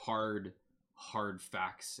like hard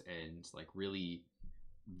facts, and like really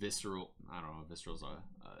visceral. I don't know, visceral's a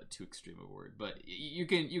too extreme a word, but you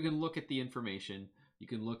can look at the information, you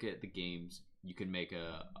can look at the games, you can make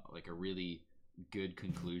a really good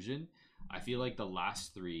conclusion. I feel like the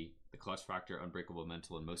last 3, the clutch factor, unbreakable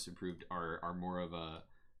mental, and most improved, are more of a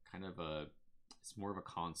kind of a, it's more of a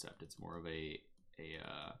concept. It's more of a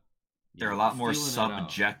They're a lot more feeling it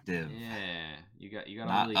out. subjective. Yeah, you got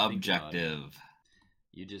not really think about it. objective.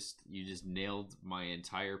 You just nailed my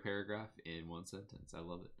entire paragraph in one sentence. I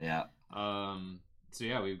love it. Yeah. So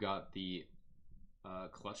yeah, we've got the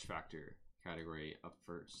clutch factor category up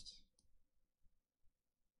first.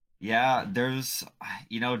 Yeah, there's,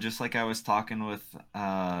 just like I was talking with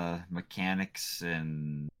mechanics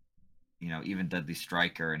and, even Deadly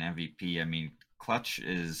Striker and MVP. I mean, clutch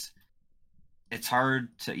is, it's hard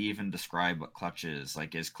to even describe what clutch is.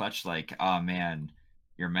 Like, is clutch like, oh man,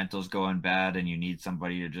 your mental's going bad and you need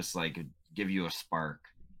somebody to just like give you a spark,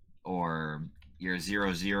 or you're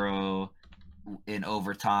 0-0 in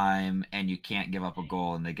overtime and you can't give up a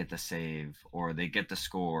goal and they get the save or they get the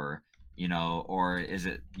score, or is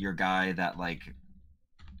it your guy that like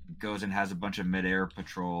goes and has a bunch of midair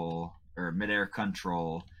patrol or midair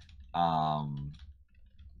control?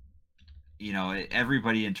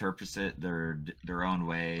 Everybody interprets it their own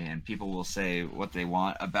way, and people will say what they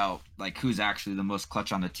want about like who's actually the most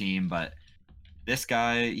clutch on the team. But this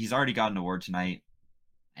guy, he's already got an award tonight,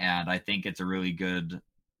 and I think it's a really good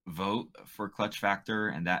vote for clutch factor,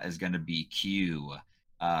 and that is going to be Q.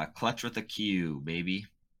 Clutch with a Q, baby,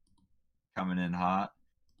 coming in hot.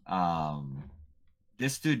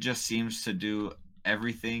 This dude just seems to do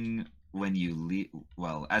everything when you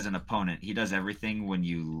well, as an opponent, he does everything when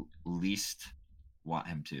you least want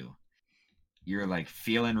him to. You're like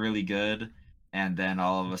feeling really good, and then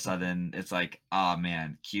all of a sudden it's like, oh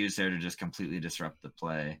man, Q's there to just completely disrupt the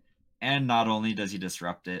play. And not only does he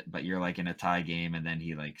disrupt it, but you're like in a tie game, and then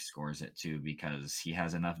he like scores it too because he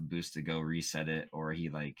has enough boost to go reset it, or he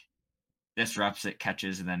like disrupts it,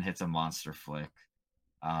 catches, and then hits a monster flick.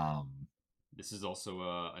 This is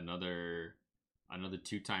also another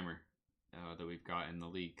 2-timer that we've got in the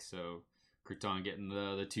league. So Crouton getting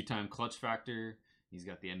the 2-time clutch factor. He's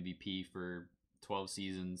got the MVP for 12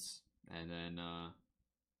 seasons, and then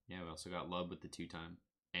we also got Lub with the 2-time,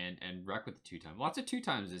 and Rec with the 2-time. Lots of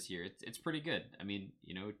 2-times this year. It's pretty good. I mean,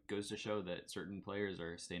 it goes to show that certain players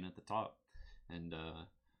are staying at the top, and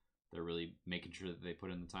they're really making sure that they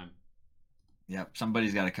put in the time. Yep,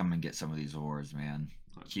 somebody's got to come and get some of these awards, man.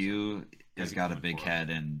 100%. Q has got a big head,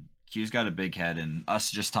 and Q's got a big head, and us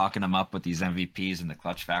just talking him up with these MVPs and the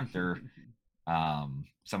clutch factor.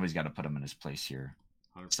 Somebody's got to put him in his place here.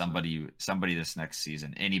 100%. Somebody this next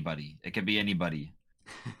season. Anybody. It could be anybody.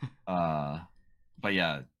 But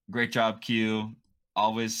yeah, great job, Q.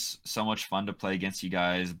 Always so much fun to play against you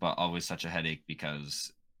guys, but always such a headache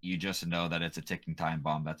because you just know that it's a ticking time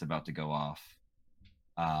bomb that's about to go off.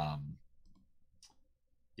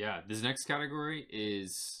 Yeah, this next category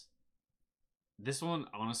is this one,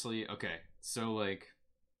 honestly. Okay, so like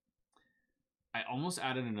I almost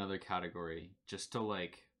added another category just to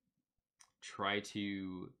like try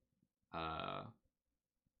to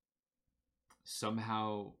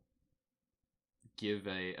somehow give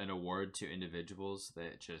an award to individuals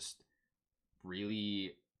that just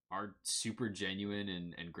really are super genuine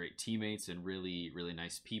and great teammates and really, really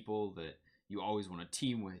nice people that you always want to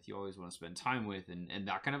team with, you always want to spend time with, and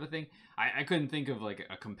that kind of a thing. I couldn't think of like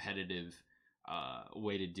a competitive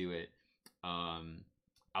way to do it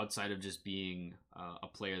outside of just being a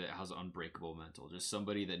player that has unbreakable mental, just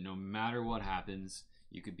somebody that no matter what happens,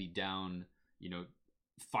 you could be down,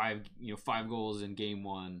 five goals in game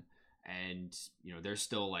one, and they're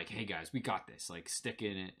still like, hey guys, we got this, like stick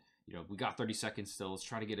in it, we got 30 seconds still, let's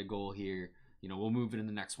try to get a goal here, we'll move it in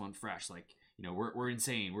the next one fresh, like we're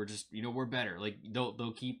insane, we're just we're better, like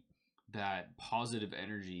they'll keep that positive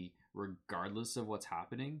energy regardless of what's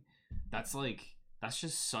happening. That's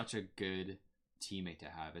just such a good teammate to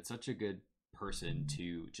have. It's such a good person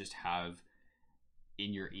to just have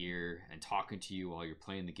in your ear and talking to you while you're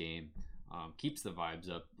playing the game. Keeps the vibes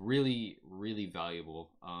up. Really, really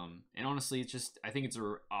valuable. And honestly, it's just, I think it's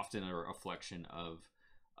often a reflection of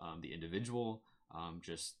the individual,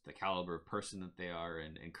 just the caliber of person that they are,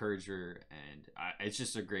 and encourager. And it's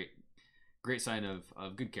just a great sign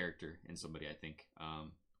of good character in somebody, I think,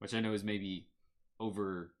 which I know is maybe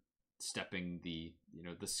overstepping the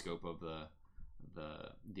scope of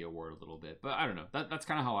the award a little bit, but I don't know. That's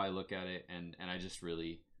kind of how I look at it, and I just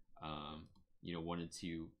really wanted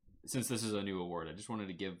to, since this is a new award, I just wanted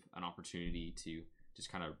to give an opportunity to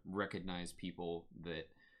just kind of recognize people that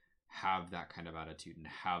have that kind of attitude and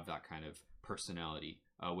have that kind of personality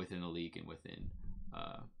within the league and within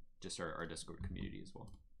just our Discord community as well.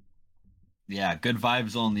 Yeah, good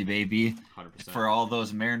vibes only, baby. 100%. For all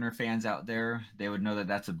those Mariner fans out there, they would know that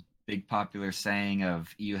that's a big popular saying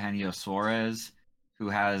of Eugenio Suarez, who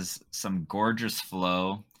has some gorgeous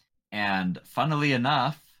flow. And funnily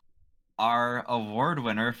enough, our award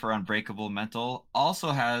winner for Unbreakable Mental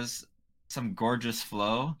also has some gorgeous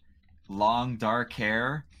flow. Long, dark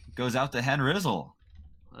hair. Goes out to Hen Rizzle.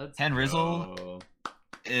 Hen Rizzle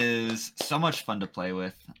is so much fun to play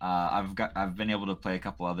with. I've been able to play a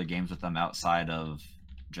couple other games with him outside of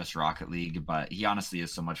just Rocket League, but he honestly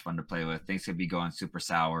is so much fun to play with. Things could be going super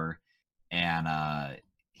sour, and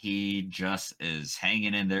he just is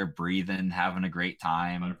hanging in there, breathing, having a great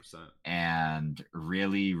time, 100%. and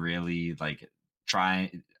really, really like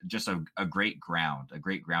trying, just a great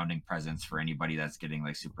grounding presence for anybody that's getting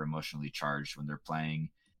like super emotionally charged when they're playing.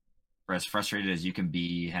 For as frustrated as you can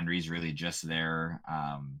be, Henry's really just there.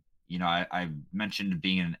 I mentioned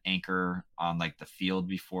being an anchor on like the field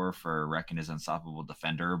before for Reckon is Unstoppable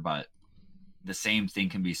Defender, but the same thing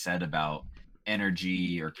can be said about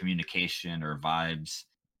energy or communication or vibes.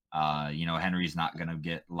 Henry's not gonna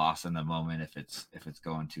get lost in the moment if it's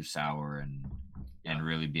going too sour, and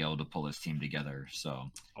really be able to pull his team together. So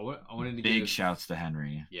I wanted to big shouts to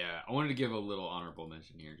Henry. Yeah, I wanted to give a little honorable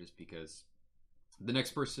mention here, just because the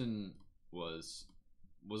next person was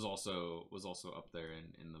also up there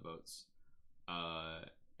in the votes,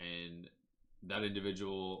 and that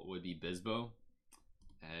individual would be Bizbo,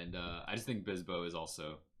 and I just think Bizbo is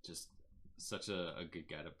also just such a good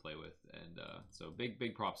guy to play with, and so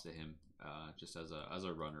big props to him, just as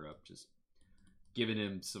a runner up, just giving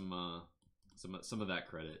him some of that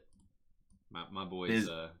credit. My boys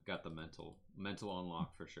got the mental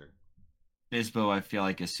unlock for sure. Bizbo, I feel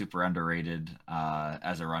like, is super underrated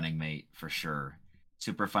as a running mate for sure.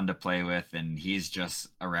 Super fun to play with, and he's just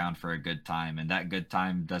around for a good time. And that good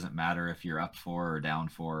time doesn't matter if you're up 4 or down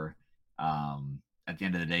 4. At the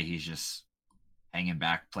end of the day, he's just hanging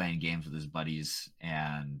back, playing games with his buddies,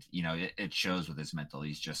 and it shows with his mental.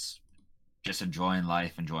 He's just enjoying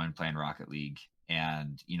life, enjoying playing Rocket League,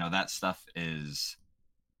 and that stuff is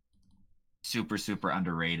super, super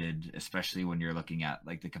underrated, especially when you're looking at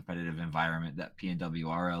like the competitive environment that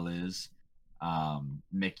PNWRL is.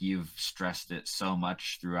 Mick, you've stressed it so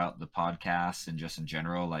much throughout the podcast and just in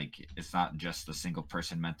general, like it's not just a single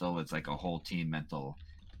person mental, it's like a whole team mental.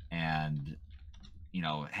 And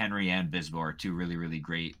Henry and Bizbo are two really, really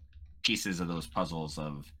great pieces of those puzzles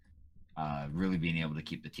of really being able to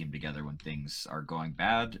keep the team together when things are going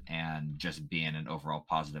bad, and just being an overall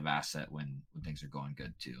positive asset when things are going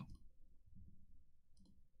good too.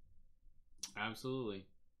 Absolutely.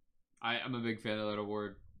 I'm a big fan of that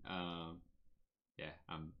award. Yeah,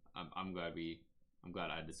 I'm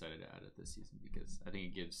glad I decided to add it this season, because I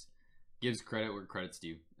think it gives credit where credit's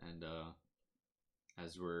due. And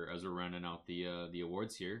as we're rounding out the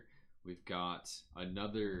awards here, we've got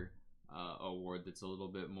another award that's a little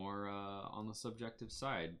bit more on the subjective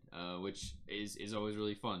side, which is always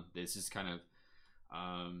really fun. This is kind of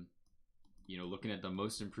looking at the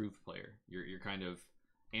most improved player. You're kind of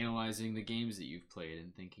analyzing the games that you've played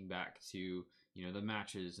and thinking back to the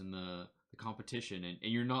matches and the competition, and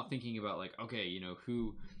you're not thinking about like, okay,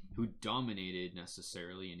 who dominated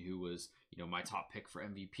necessarily, and who was my top pick for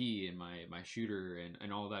MVP and my shooter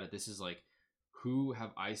and all that. This is like, who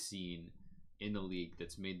have I seen in the league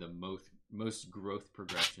that's made the most growth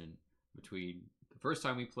progression between the first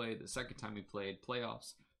time we played, the second time we played,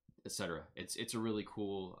 playoffs, etc. It's a really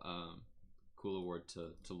cool award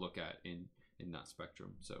to look at in that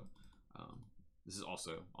spectrum. So this is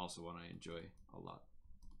also one I enjoy a lot.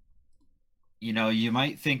 You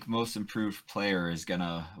might think most improved player is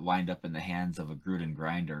gonna wind up in the hands of a Gruden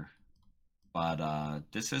grinder, but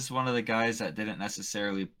this is one of the guys that didn't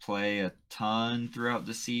necessarily play a ton throughout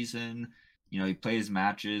the season, he played his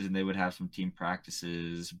matches and they would have some team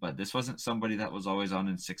practices, but this wasn't somebody that was always on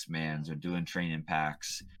in 6-mans or doing training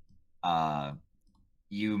packs.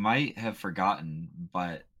 You might have forgotten,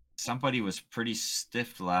 but somebody was pretty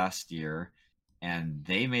stiff last year, and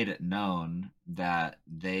they made it known that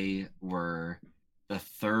they were the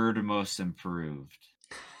third most improved.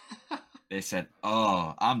 They said,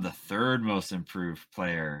 "Oh, I'm the third most improved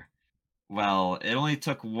player." Well, it only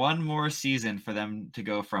took one more season for them to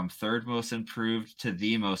go from third most improved to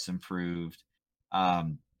the most improved.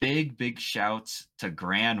 Big shouts to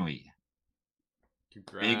Granwy.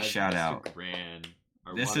 Big shout Congrats to out. Gran,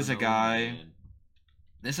 our This is a watermelon guy. man.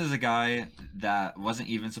 This is a guy that wasn't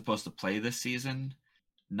even supposed to play this season,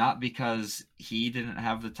 not because he didn't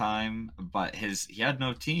have the time, but he had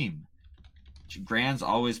no team. Gran's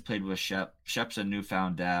always played with Shep. Shep's a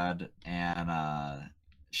newfound dad, and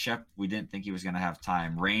Shep, we didn't think he was going to have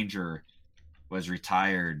time. Ranger was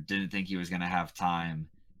retired, didn't think he was going to have time.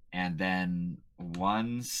 And then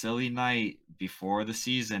one silly night before the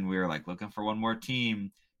season, we were like looking for one more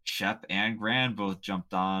team. Shep and Gran both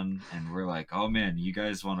jumped on, and we're like, "Oh man, you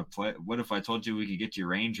guys want to play? What if I told you we could get you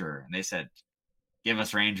Ranger?" And they said, "Give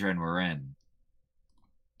us Ranger, and we're in."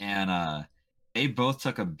 And they both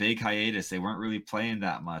took a big hiatus. They weren't really playing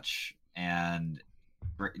that much, and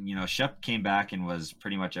Shep came back and was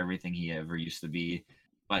pretty much everything he ever used to be.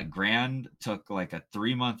 But Grand took like a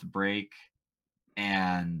 3-month break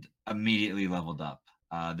and immediately leveled up.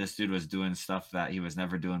 This dude was doing stuff that he was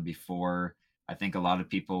never doing before. I think a lot of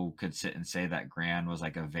people could sit and say that Grand was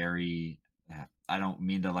like a very, I don't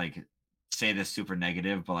mean to like say this super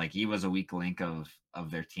negative, but like he was a weak link of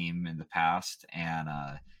their team in the past. And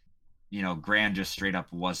Grand just straight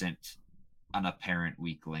up wasn't an apparent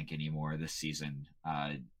weak link anymore this season.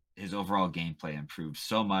 His overall gameplay improved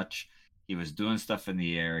so much. He was doing stuff in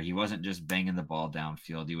the air. He wasn't just banging the ball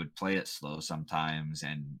downfield. He would play it slow sometimes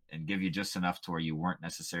and give you just enough to where you weren't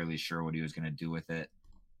necessarily sure what he was going to do with it.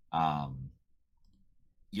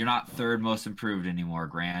 You're not third most improved anymore,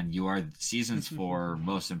 Grand. You are season's 4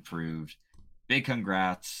 most improved. Big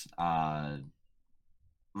congrats.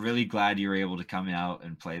 Really glad you were able to come out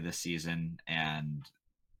and play this season. And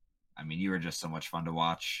I mean, you were just so much fun to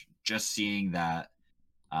watch. Just seeing that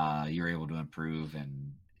you were able to improve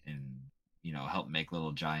and help make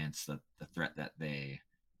Little Giants the threat that they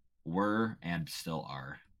were and still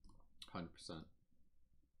are. 100%.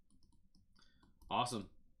 Awesome.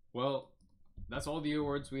 Well, that's all the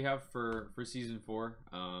awards we have for season 4.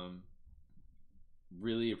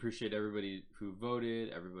 Really appreciate everybody who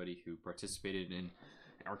voted, everybody who participated in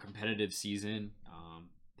our competitive season.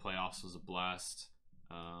 Playoffs was a blast.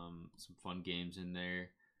 Some fun games in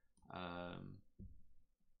there.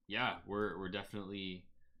 Yeah, we're definitely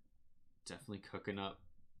cooking up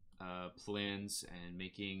plans and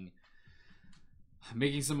making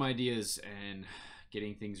some ideas and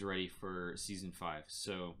getting things ready for season 5.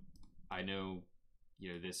 So I know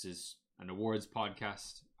this is an awards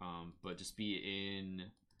podcast, but just be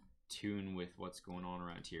in tune with what's going on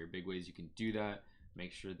around here. Big ways you can do that.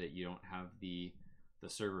 Make sure that you don't have the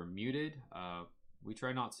server muted. We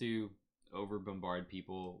try not to over bombard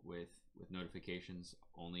people with notifications.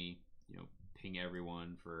 Only ping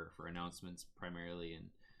everyone for announcements primarily, and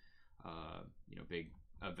big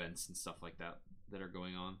events and stuff like that are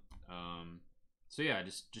going on. So yeah,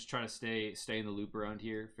 just try to stay in the loop around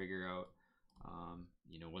here. Figure out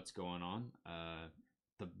what's going on.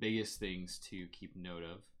 The biggest things to keep note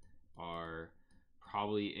of are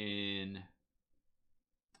probably in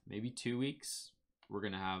maybe 2 weeks. We're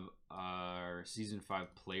gonna have our season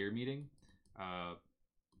 5 player meeting. I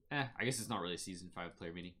guess it's not really a season 5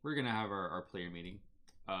 player meeting. We're gonna have our player meeting,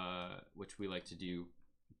 which we like to do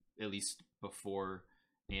at least before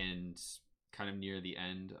and kind of near the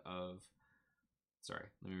end of. Sorry,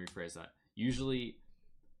 let me rephrase that. Usually,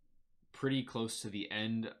 pretty close to the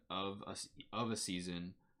end of a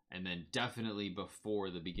season, and then definitely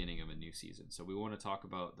before the beginning of a new season. So we want to talk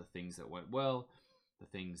about the things that went well, the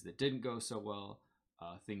things that didn't go so well,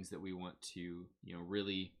 things that we want to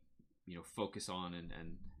really focus on,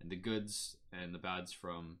 and the goods and the bads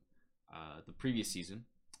from the previous season.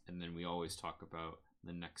 And then we always talk about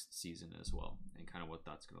the next season as well, and kind of what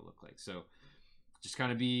that's going to look like. So just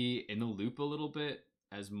kind of be in the loop a little bit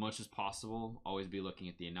as much as possible. Always be looking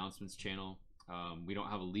at the announcements channel. We don't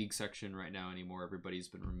have a league section right now anymore. Everybody's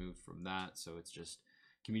been removed from that, so it's just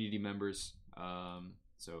community members.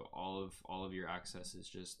 So all of your access is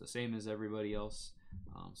just the same as everybody else.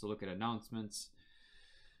 So look at announcements.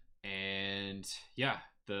 And yeah,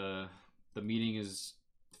 the meeting is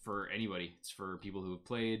for anybody. It's for people who have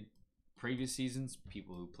played previous seasons,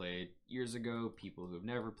 people who played years ago, people who have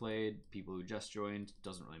never played, people who just joined.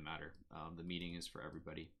 Doesn't really matter. The meeting is for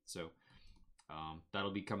everybody. So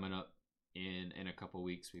that'll be coming up in a couple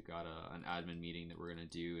weeks. We've got an admin meeting that we're gonna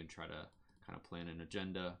do and try to kind of plan an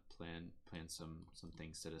agenda, plan some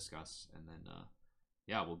things to discuss, and then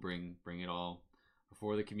yeah, we'll bring it all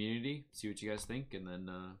before the community, see what you guys think, and then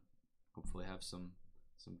hopefully have some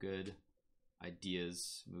good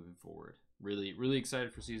ideas moving forward. Really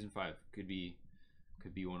excited for season 5. Could be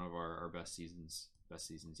one of our best seasons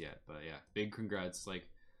yet. But yeah, big congrats, like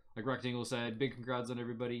Rectangle said, big congrats on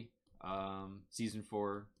everybody. Season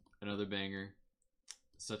 4, another banger.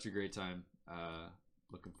 Such a great time.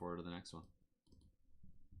 Looking forward to the next one.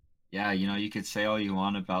 Yeah, you could say all you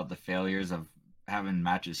want about the failures of having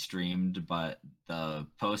matches streamed, but the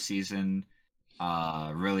postseason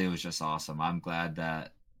really was just awesome. I'm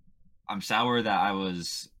sour that I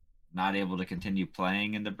was not able to continue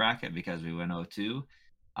playing in the bracket because we went 0-2.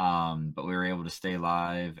 But we were able to stay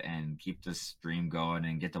live and keep this stream going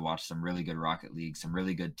and get to watch some really good Rocket League, some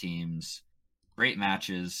really good teams, great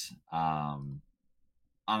matches.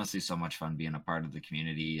 Honestly, so much fun being a part of the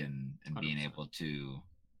community and being 100%. able to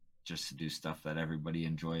just do stuff that everybody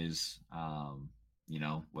enjoys.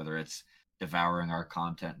 Whether it's devouring our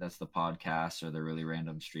content, that's the podcast, or the really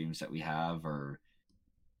random streams that we have, or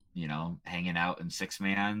hanging out in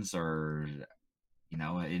 6-mans, or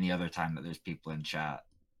any other time that there's people in chat.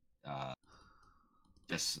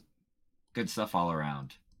 Just good stuff all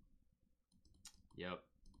around. Yep.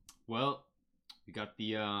 Well, we got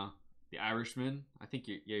the Irishman. I think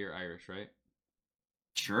you're Irish, right?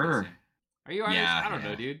 Sure. Are you Irish? Yeah, I don't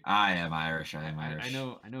know, dude. I am Irish. I am Irish. I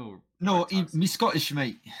know. No, me Scottish,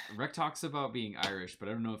 mate. Rec talks about being Irish, but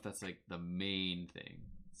I don't know if that's like the main thing.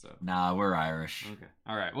 So. Nah, we're Irish. Okay.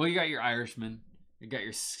 All right. Well, you got your Irishman. You got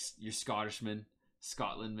your Scottishman,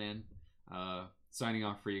 Scotland man. Signing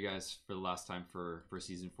off for you guys for the last time for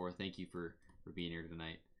season 4. Thank you for being here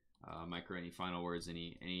tonight. Micro, any final words?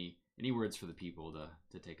 Any words for the people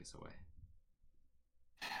to take us away?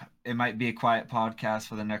 It might be a quiet podcast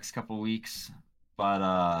for the next couple weeks,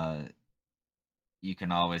 but you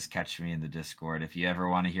can always catch me in the Discord. If you ever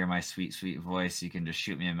want to hear my sweet voice, you can just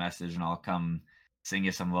shoot me a message and I'll come sing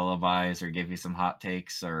you some lullabies or give you some hot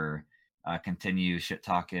takes, or continue shit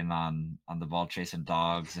talking on the ball chasing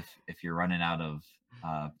dogs if you're running out of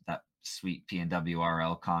that sweet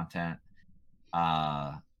PNWRL content.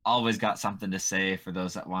 Always got something to say for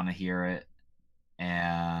those that want to hear it.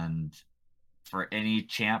 And for any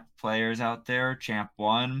champ players out there, champ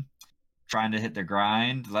 1 trying to hit the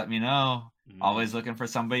grind, let me know. Always looking for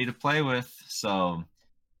somebody to play with. So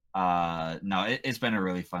no, it's been a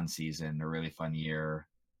really fun season, a really fun year,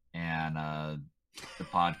 and the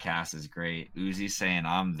podcast is great. Uzi saying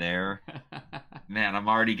I'm there. Man, I'm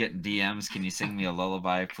already getting DMs. Can you sing me a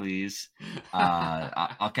lullaby, please?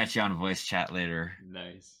 I'll catch you on voice chat later.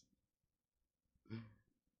 Nice.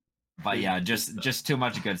 But yeah, just too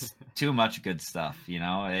much good stuff.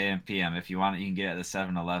 AM PM. If you want it, you can get it at the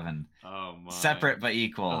 7-Eleven. Oh my. Separate but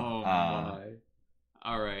equal. Oh my.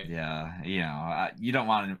 All right. Yeah, you don't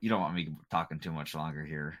want me talking too much longer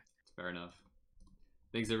here. Fair enough.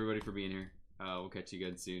 Thanks everybody for being here. We'll catch you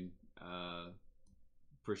again soon.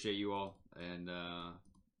 Appreciate you all, and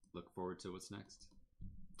look forward to what's next.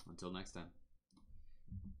 Until next time.